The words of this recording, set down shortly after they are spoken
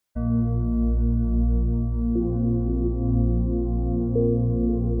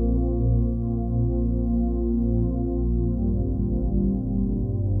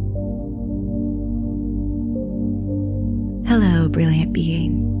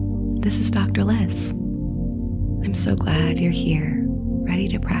This is Dr. Liz. I'm so glad you're here, ready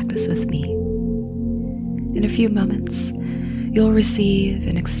to practice with me. In a few moments, you'll receive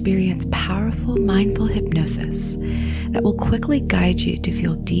and experience powerful mindful hypnosis that will quickly guide you to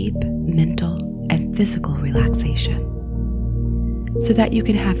feel deep mental and physical relaxation, so that you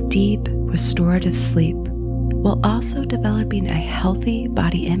can have deep, restorative sleep while also developing a healthy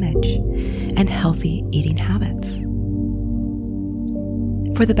body image and healthy eating habits.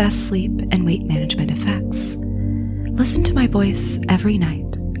 For the best sleep and weight management effects, listen to my voice every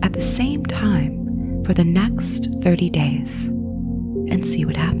night at the same time for the next 30 days and see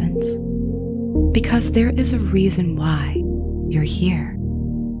what happens. Because there is a reason why you're here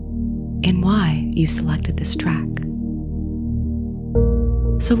and why you selected this track.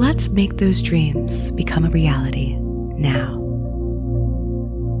 So let's make those dreams become a reality now.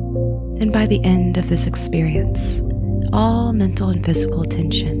 And by the end of this experience, all mental and physical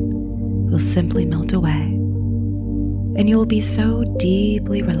tension will simply melt away, and you will be so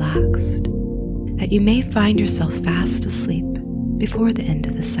deeply relaxed that you may find yourself fast asleep before the end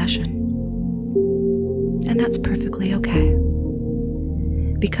of the session. And that's perfectly okay,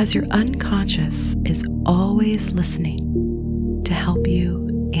 because your unconscious is always listening to help you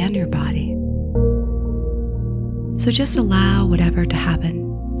and your body. So just allow whatever to happen,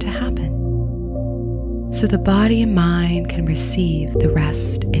 so the body and mind can receive the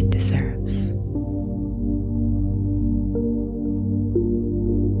rest it deserves.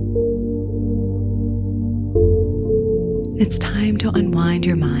 It's time to unwind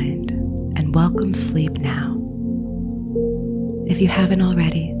your mind and welcome sleep now. If you haven't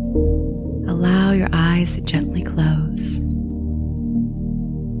already, allow your eyes to gently close.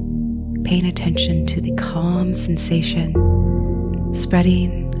 Paying attention to the calm sensation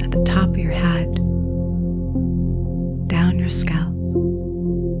spreading at the top of your head, down your scalp,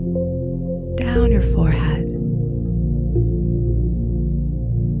 down your forehead,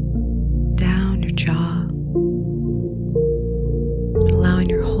 down your jaw, allowing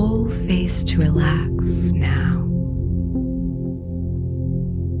your whole face to relax now.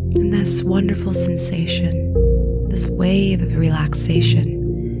 And this wonderful sensation, this wave of relaxation,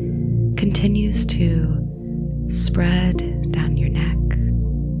 continues to spread down your neck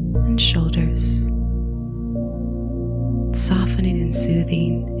and shoulders, softening and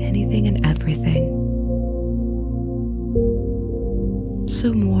soothing anything and everything.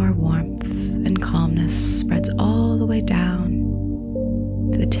 So more warmth and calmness spreads all the way down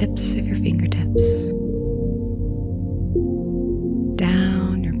to the tips of your fingertips,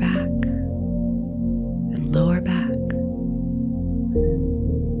 down your back and lower back,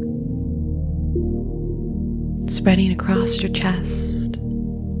 spreading across your chest,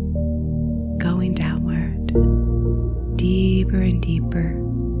 going downward, deeper and deeper,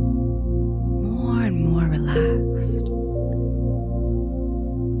 more and more relaxed.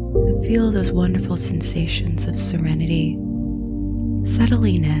 And feel those wonderful sensations of serenity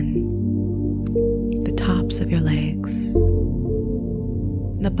settling in the tops of your legs,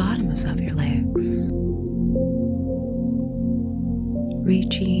 the bottoms of your legs,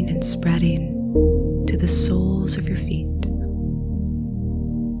 reaching and spreading to the soles of your feet,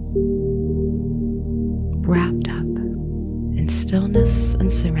 wrapped up in stillness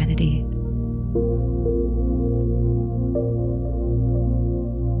and serenity.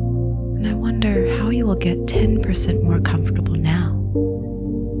 And I wonder how you will get 10% more comfortable now,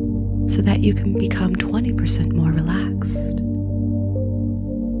 so that you can become 20% more relaxed.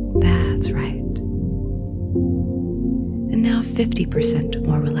 That's right. And now 50%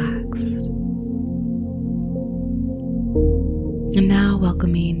 more relaxed. And now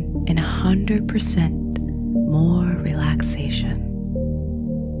welcoming in 100% more relaxation.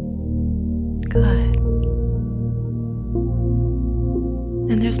 Good.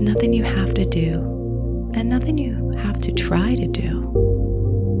 And there's nothing you have to do, and nothing you have to try to do.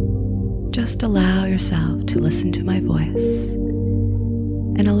 Just allow yourself to listen to my voice,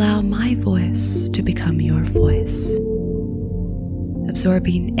 and allow my voice to become your voice,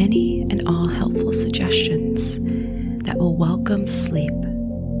 absorbing any and all helpful suggestions that will welcome sleep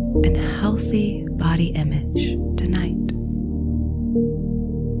and healthy body image tonight.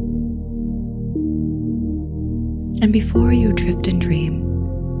 And before you drift and dream,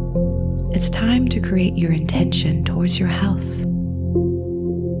 it's time to create your intention towards your health.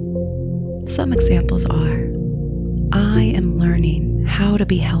 Some examples are, I am learning how to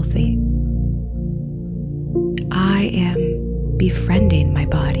be healthy. I am befriending my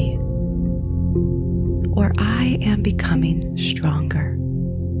body. Or I am becoming stronger.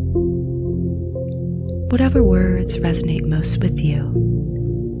 Whatever words resonate most with you,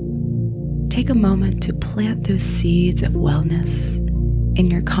 take a moment to plant those seeds of wellness in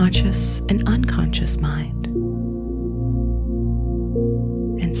your conscious and unconscious mind.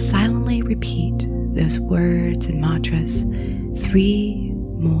 And silently repeat those words and mantras 3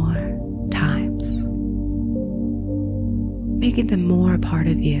 more times, making them more a part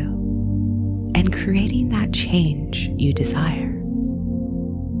of you and creating that change you desire.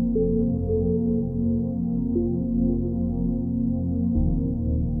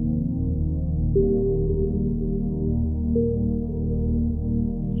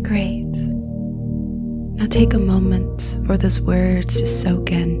 Great. Now take a moment for those words to soak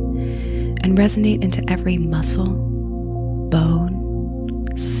in and resonate into every muscle, bone,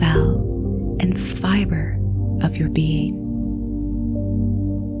 cell, and fiber of your being,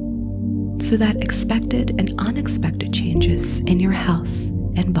 so that expected and unexpected changes in your health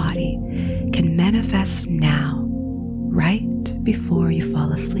and body can manifest now, right before you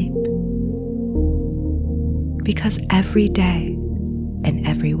fall asleep. Because every day, in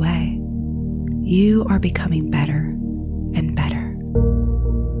every way, you are becoming better and better.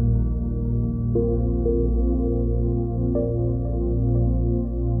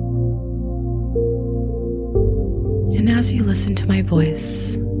 And as you listen to my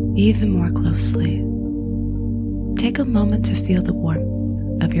voice even more closely, take a moment to feel the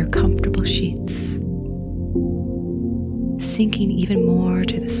warmth of your comfortable sheets, sinking even more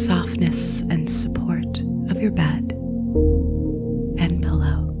to the softness and support of your bed and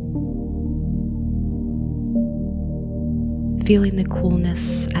pillow. Feeling the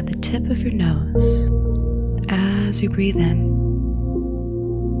coolness at the tip of your nose as you breathe in,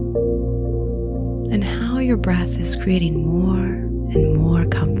 and how your breath is creating more and more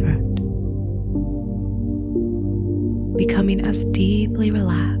comfort, becoming as deeply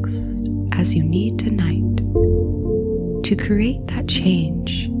relaxed as you need tonight to create that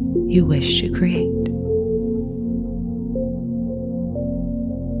change you wish to create.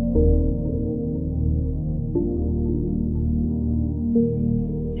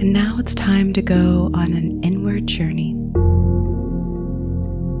 And now it's time to go on an inward journey.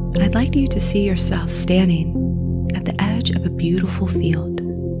 I'd like you to see yourself standing at the edge of a beautiful field.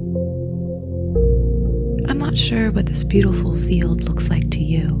 I'm not sure what this beautiful field looks like to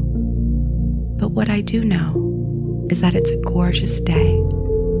you, but what I do know is that it's a gorgeous day,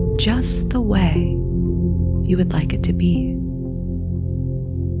 just the way you would like it to be,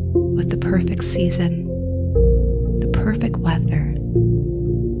 with the perfect season, the perfect weather,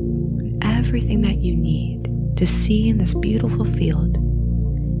 everything that you need to see in this beautiful field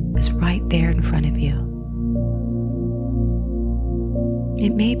is right there in front of you.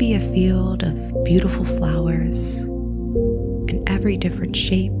 It may be a field of beautiful flowers in every different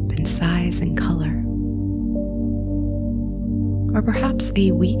shape and size and color, or perhaps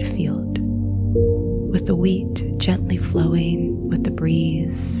a wheat field with the wheat gently flowing with the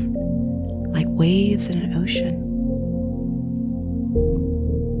breeze like waves in an ocean.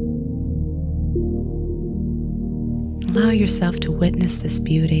 Allow yourself to witness this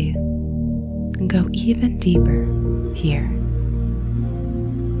beauty and go even deeper here.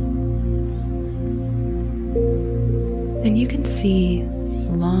 And you can see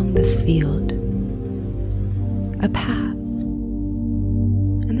along this field a path.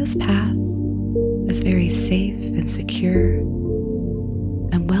 And this path is very safe and secure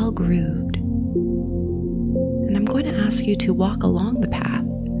and well grooved. And I'm going to ask you to walk along the path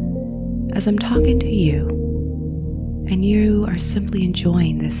as I'm talking to you, and you are simply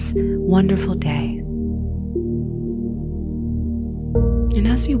enjoying this wonderful day. And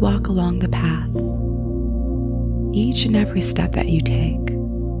as you walk along the path, each and every step that you take,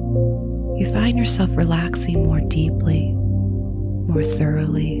 you find yourself relaxing more deeply, more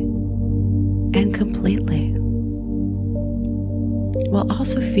thoroughly, and completely, while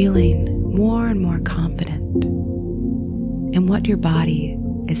also feeling more and more confident in what your body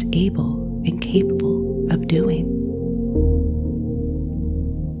is able and capable of doing.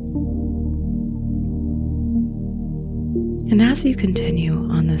 And as you continue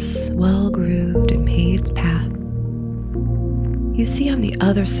on this well-grooved and paved path, you see on the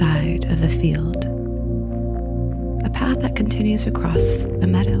other side of the field a path that continues across a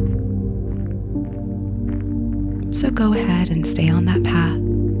meadow. So go ahead and stay on that path,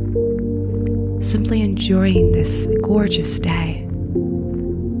 simply enjoying this gorgeous day.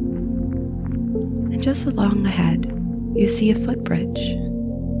 And just along ahead, you see a footbridge.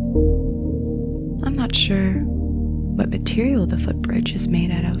 I'm not sure what material the footbridge is made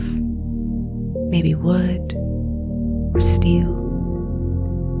out of. Maybe wood, or steel,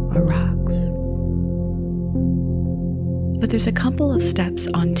 or rocks. but there's a couple of steps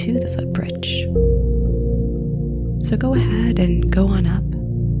onto the footbridge. So go ahead and go on up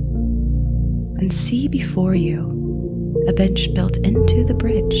and see before you a bench built into the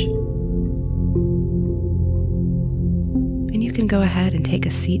bridge. And you can go ahead and take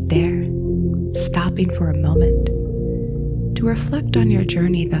a seat there, stopping for a moment to reflect on your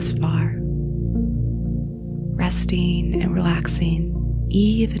journey thus far, resting and relaxing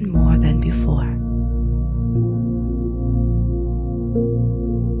even more than before.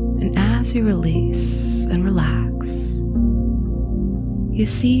 And as you release and relax, you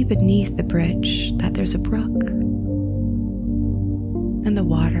see beneath the bridge that there's a brook, and the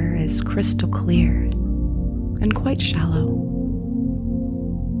water is crystal clear and quite shallow.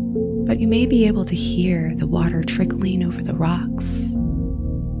 But you may be able to hear the water trickling over the rocks,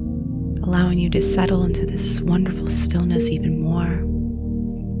 allowing you to settle into this wonderful stillness even more.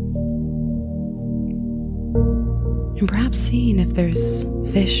 And perhaps seeing if there's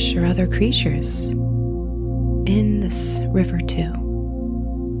fish or other creatures in this river too.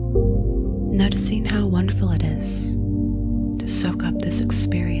 Noticing how wonderful it is to soak up this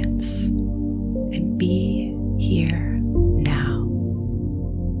experience and be here now.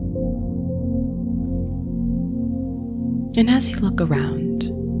 And as you look around,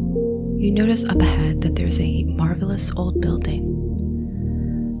 you notice up ahead that there's a marvelous old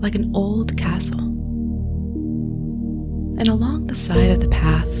building, like an old castle. And along the side of the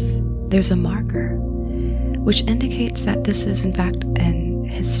path, there's a marker, which indicates that this is in fact an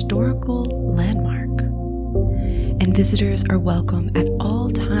historical landmark, and visitors are welcome at all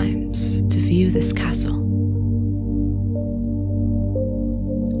times to view this castle.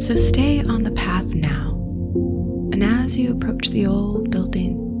 So stay on the path now, and as you approach the old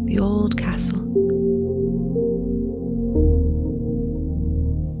building, the old castle,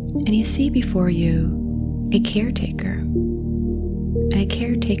 and you see before you a caretaker and a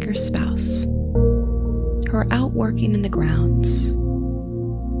caretaker's spouse who are out working in the grounds,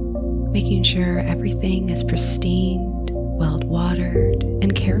 making sure everything is pristine, well-watered,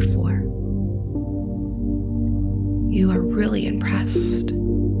 and cared for. You are really impressed,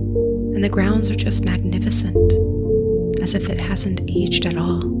 and the grounds are just magnificent, as if it hasn't aged at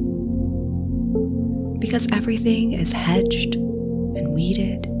all, because everything is hedged and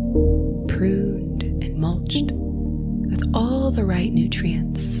weeded, pruned and mulched with all the right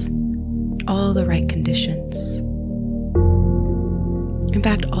nutrients, all the right conditions. In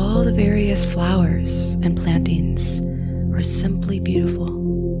fact, all the various flowers and plantings are simply beautiful.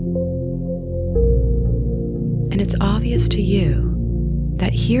 And it's obvious to you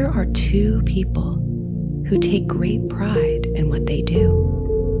that here are two people who take great pride in what they do.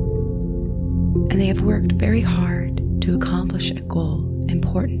 And they have worked very hard to accomplish a goal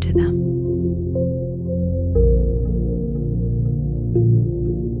important to them.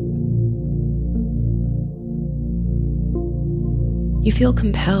 You feel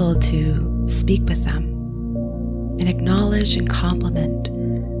compelled to speak with them and acknowledge and compliment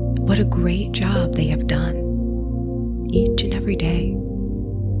what a great job they have done each and every day,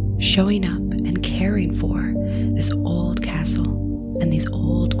 showing up and caring for this old castle and these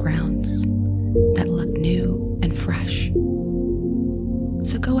old grounds that look new and fresh.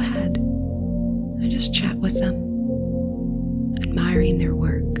 So go ahead and just chat with them, admiring their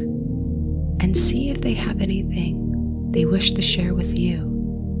work, and see if they have anything they wish to share with you,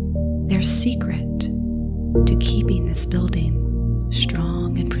 their secret to keeping this building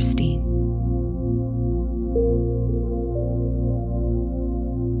strong and pristine.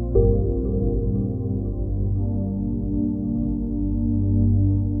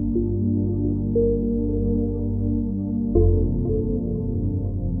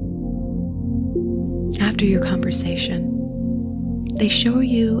 After your conversation, they show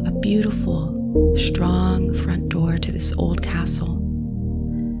you a beautiful, strong front door to this old castle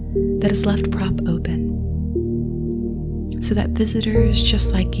that is left prop open so that visitors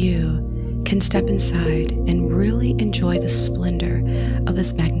just like you can step inside and really enjoy the splendor of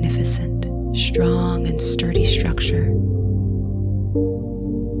this magnificent, strong, and sturdy structure.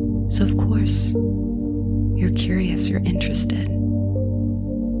 So of course, you're curious, you're interested.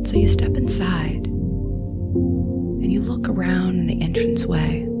 So you step inside and you look around in the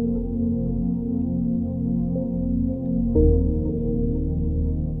entranceway.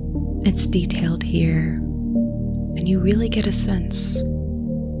 It's detailed here, and you really get a sense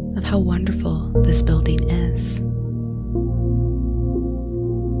of how wonderful this building is.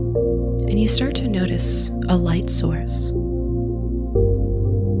 And you start to notice a light source.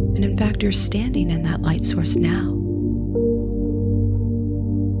 And in fact, you're standing in that light source now,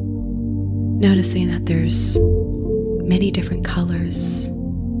 many different colors,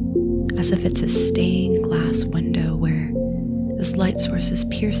 as if it's a stained glass window where this light source is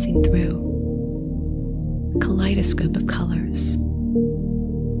piercing through, a kaleidoscope of colors.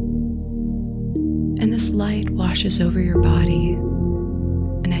 And this light washes over your body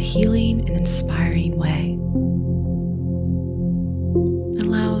in a healing and inspiring way. It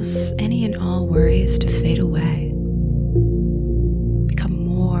allows any and all worries to fade away, become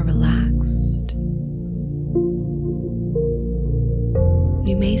more relaxed.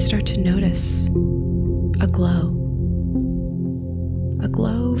 You may start to notice a glow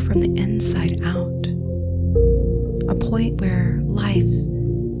from the inside out, a point where life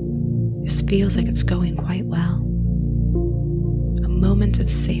just feels like it's going quite well, a moment of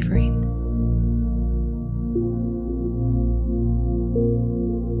savoring.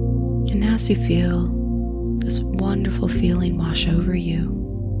 And as you feel this wonderful feeling wash over you,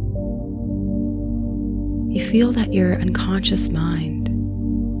 you feel that your unconscious mind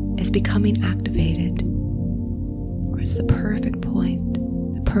is becoming activated, or it's the perfect point,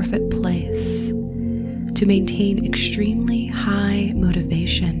 the perfect place to maintain extremely high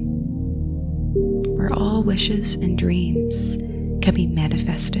motivation, where all wishes and dreams can be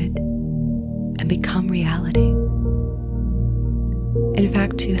manifested and become reality. In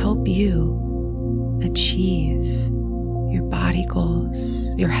fact, to help you achieve your body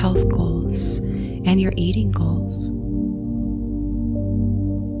goals, your health goals, and your eating goals,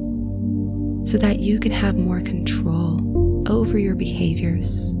 so that you can have more control over your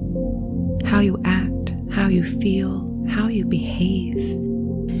behaviors, how you act, how you feel, how you behave,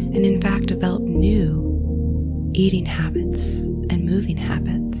 and in fact develop new eating habits and moving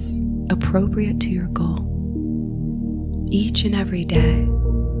habits appropriate to your goal. Each and every day,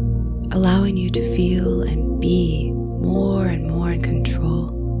 allowing you to feel and be more and more in control,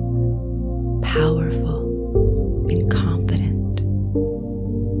 powerful, and confident,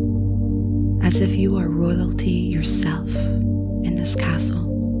 as if you are royalty yourself in this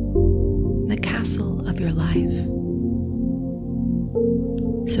castle, the castle of your life.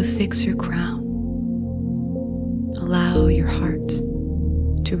 So fix your crown. Allow your heart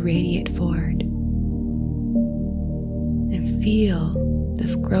to radiate forward and feel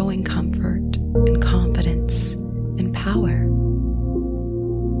this growing comfort and confidence and power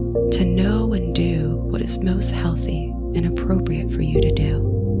to know and do what is most healthy and appropriate for you to do.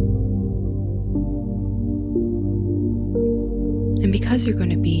 And because you're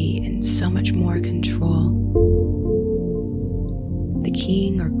going to be in so much more control, the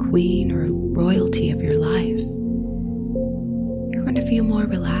king or queen or royalty of your life, you're going to feel more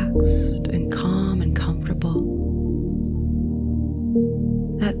relaxed and calm and comfortable.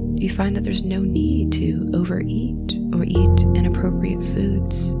 That you find that there's no need to overeat or eat inappropriate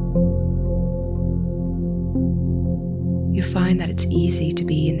foods. You find that it's easy to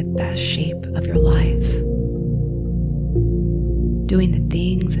be in the best shape of your life, doing the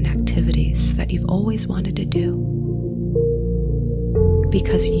things and activities that you've always wanted to do,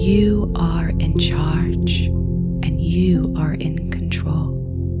 because you are in charge and you are in control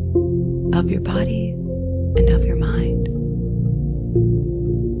of your body and of your mind.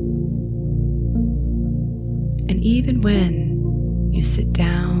 And even when you sit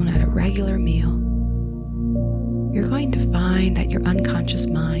down at a regular meal, you're going to find that your unconscious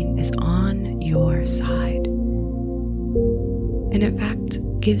mind is on your side, and in fact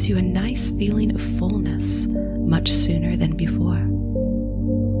gives you a nice feeling of fullness much sooner than before,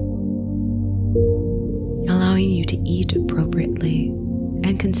 allowing you to eat appropriately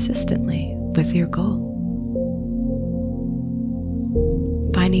and consistently with your goal,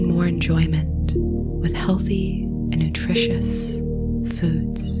 finding more enjoyment with healthy and nutritious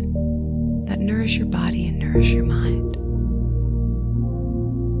foods that nourish your body and nourish your mind.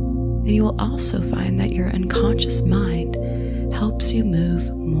 And you will also find that your unconscious mind helps you move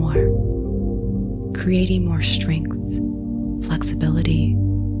more, creating more strength, flexibility,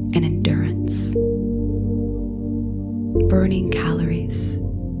 and endurance, burning calories,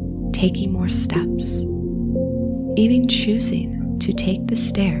 taking more steps, even choosing to take the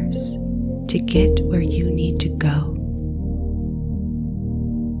stairs to get where you need to go.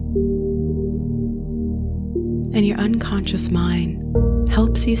 And your unconscious mind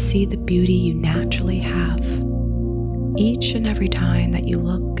helps you see the beauty you naturally have each and every time that you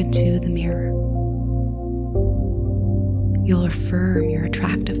look into the mirror. You'll affirm your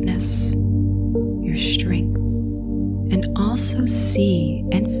attractiveness, your strength, and also see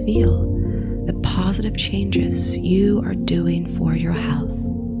and feel the positive changes you are doing for your health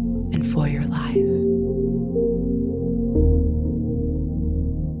and for your life.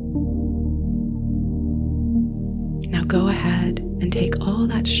 Now go ahead and take all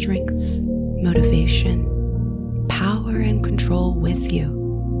that strength, motivation, power, and control with you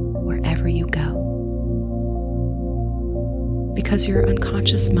wherever you go. Because your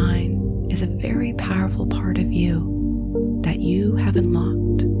unconscious mind is a very powerful part of you that you have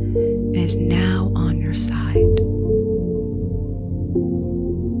unlocked and is now on your side.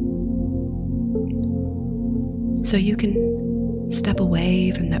 So you can step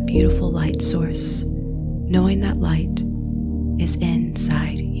away from that beautiful light source, knowing that light is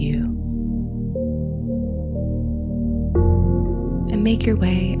inside you. And make your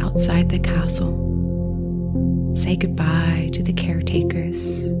way outside the castle. Say goodbye to the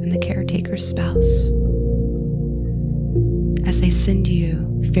caretakers and the caretaker's spouse as they send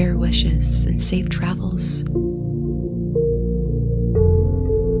you fair wishes and safe travels.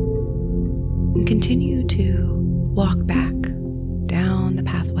 And continue to walk back down the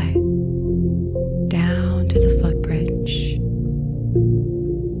pathway, down to the footbridge.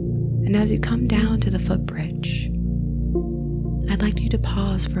 And as you come down to the footbridge, I'd like you to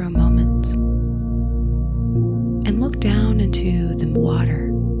pause for a moment and look down into the water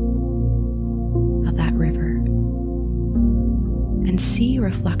of that river and see a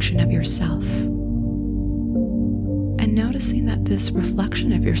reflection of yourself. And noticing that this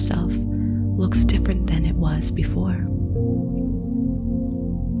reflection of yourself looks different than it was before.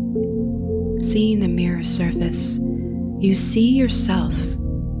 Seeing the mirror surface, you see yourself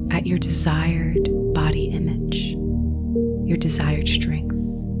at your desired body image, your desired strength,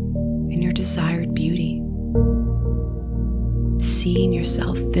 and your desired beauty. Seeing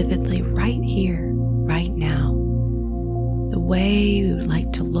yourself vividly right here, right now, the way you would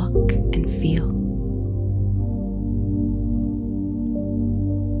like to look and feel.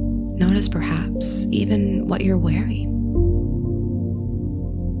 Notice perhaps even what you're wearing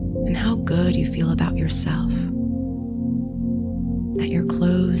and how good you feel about yourself, that your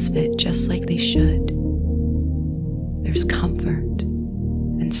clothes fit just like they should. There's comfort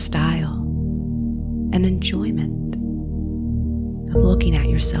and style and enjoyment of looking at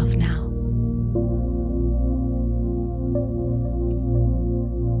yourself now.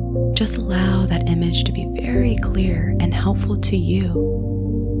 Just allow that image to be very clear and helpful to you,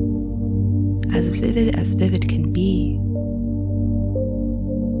 as vivid can be,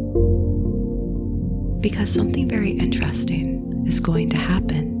 because something very interesting is going to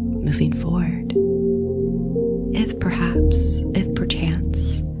happen moving forward. If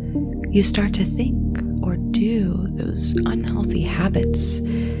perchance, you start to think or do those unhealthy habits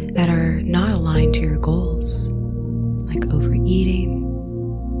that are not aligned to your goals, like overeating,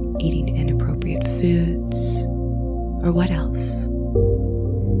 eating inappropriate foods, or what else?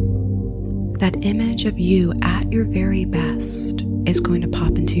 That image of you at your very best is going to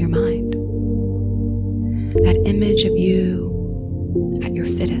pop into your mind. That image of you at your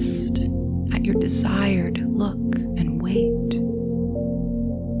fittest, at your desired look and weight.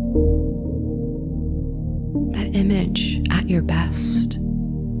 That image at your best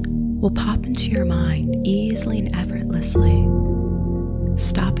will pop into your mind easily and effortlessly,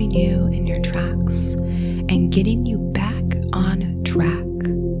 stopping you in your tracks and getting you back on track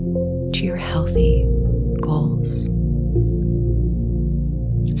to your healthy goals.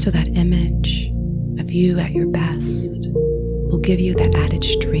 So that image of you at your best will give you that added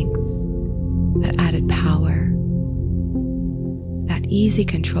strength, that added power, that easy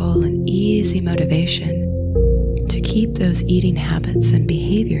control and easy motivation to keep those eating habits and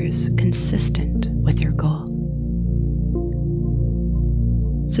behaviors consistent with your goal.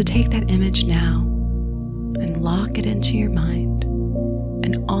 So take that image now and lock it into your mind,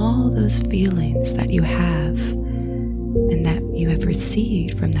 and all those feelings that you have and that you have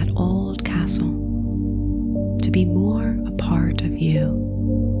received from that old castle to be more a part of you.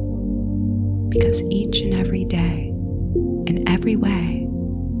 Because each and every day, in every way,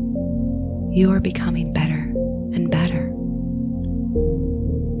 you are becoming better and better.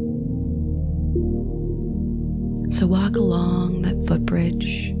 So walk along that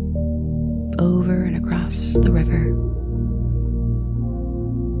footbridge, over and across the river,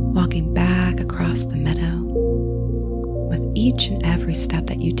 walking back across the meadow. With each and every step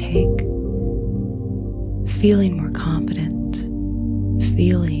that you take, feeling more confident,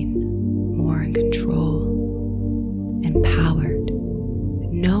 feeling more in control, empowered,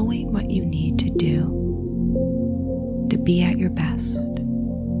 knowing what you need to do to be at your best,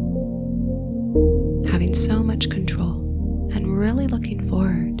 having so much control, and really looking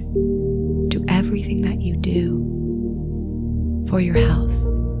forward to everything that you do for your health,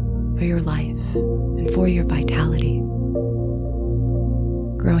 for your life, and for your vitality,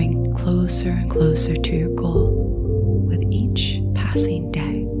 growing closer and closer to your goal each passing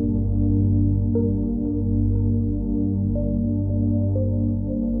day.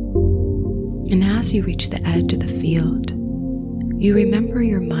 And as you reach the edge of the field, you remember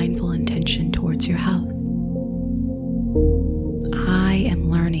your mindful intention towards your health. I am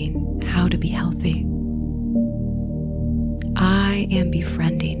learning how to be healthy. I am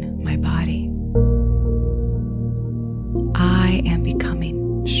befriending my body. I am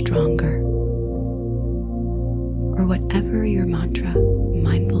becoming stronger. Or whatever your mantra,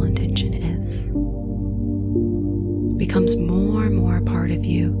 mindful intention is, becomes more and more a part of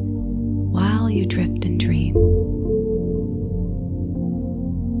you while you drift and dream.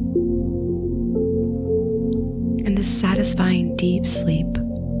 And this satisfying deep sleep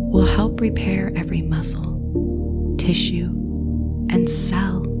will help repair every muscle, tissue, and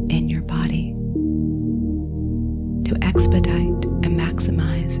cell in your body to expedite and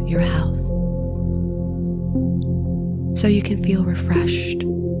maximize your health, so you can feel refreshed,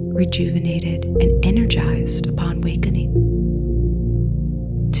 rejuvenated, and energized upon wakening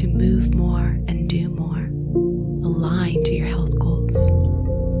to move more and do more aligned to your health goals.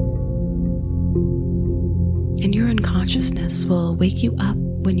 And your unconsciousness will wake you up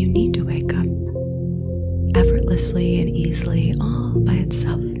when you need to wake up, effortlessly and easily, all by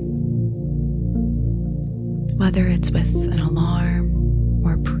itself. Whether it's with an alarm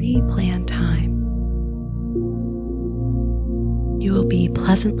or pre-planned time, you will be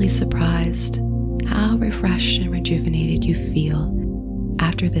pleasantly surprised how refreshed and rejuvenated you feel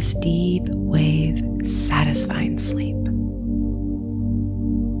after this deep, wave, satisfying sleep.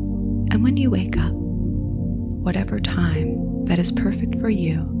 And when you wake up, whatever time that is perfect for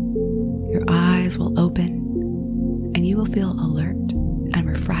you, your eyes will open and you will feel alert and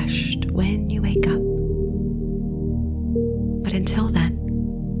refreshed when you wake up. But until then,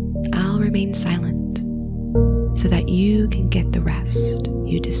 I'll remain silent so that you can get the rest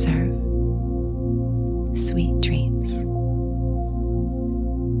you deserve. Sweet dreams.